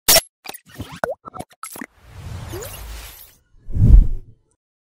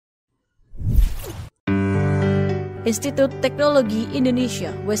Institut Teknologi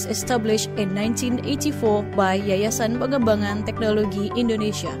Indonesia was established in 1984 by Yayasan Pengembangan Teknologi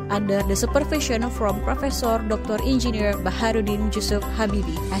Indonesia under the supervision from Professor Dr. Engineer Baharudin Yusuf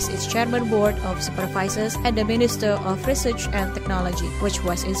Habibie as its chairman board of supervisors and the Minister of Research and Technology, which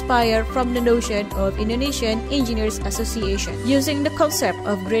was inspired from the notion of Indonesian Engineers Association. Using the concept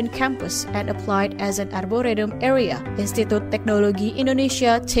of green campus and applied as an arboretum area, Institut Teknologi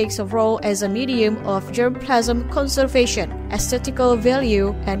Indonesia takes a role as a medium of germplasm conservation, aesthetical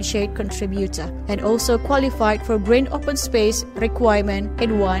value, and shade contributor, and also qualified for green open space requirement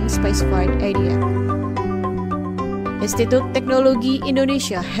in one specified area. Institut Teknologi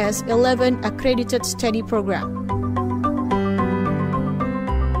Indonesia has 11 accredited study programs.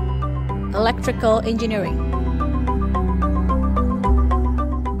 Electrical Engineering,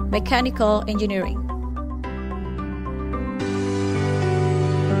 Mechanical Engineering,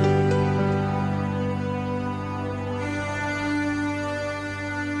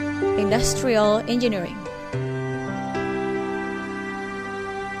 Industrial Engineering,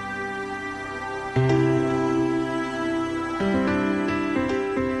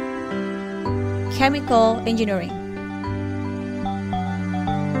 Chemical Engineering,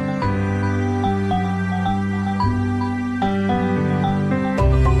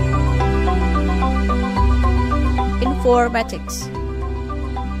 Informatics,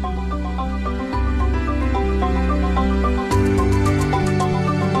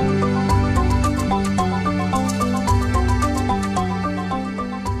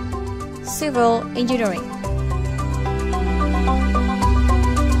 Civil Engineering,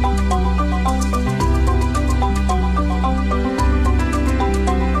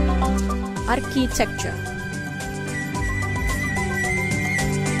 Architecture,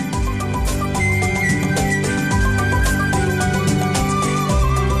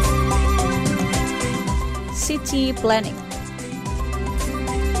 City Planning,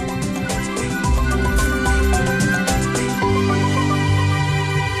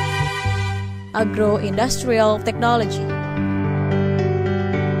 Agro-Industrial Technology,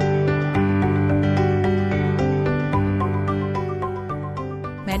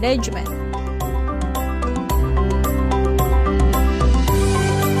 Management,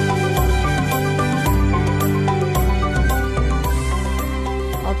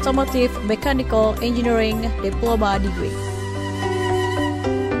 Automotive Mechanical Engineering Diploma degree.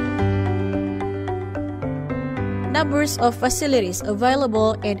 Numbers of facilities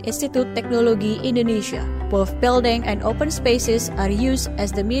available in Institut Teknologi Indonesia. Both building and open spaces are used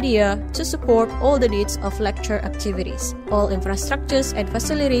as the media to support all the needs of lecture activities. All infrastructures and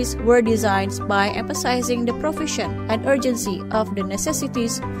facilities were designed by emphasizing the provision and urgency of the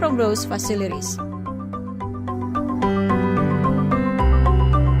necessities from those facilities.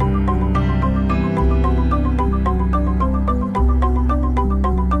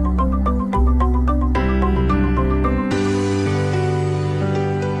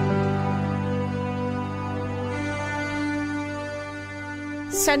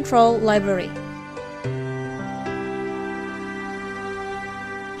 Central Library,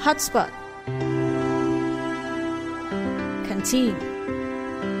 Hotspot, Canteen,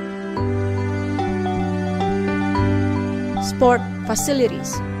 Sport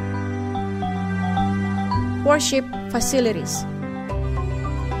Facilities, Worship Facilities,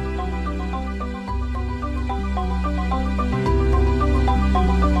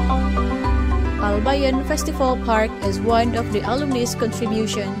 Albayan Festival Park is one of the alumni's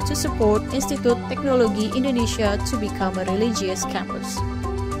contribution to support Institut Teknologi Indonesia to become a religious campus.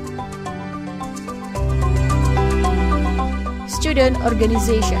 Student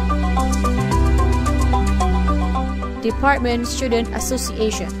Organization, Department Student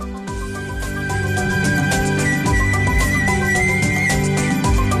Association,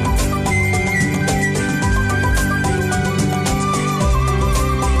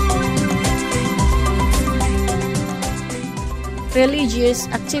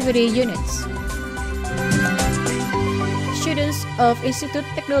 Religious Activity Units. Students of Institut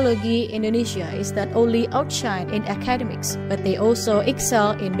Teknologi Indonesia is not only outshine in academics, but they also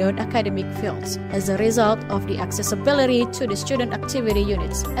excel in non-academic fields as a result of the accessibility to the student activity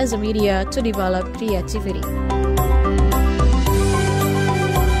units as a media to develop creativity.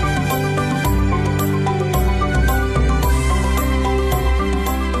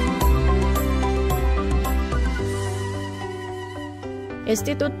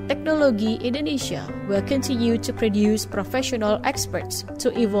 Institut Teknologi Indonesia will continue to produce professional experts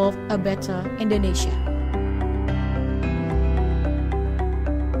to evolve a better Indonesia.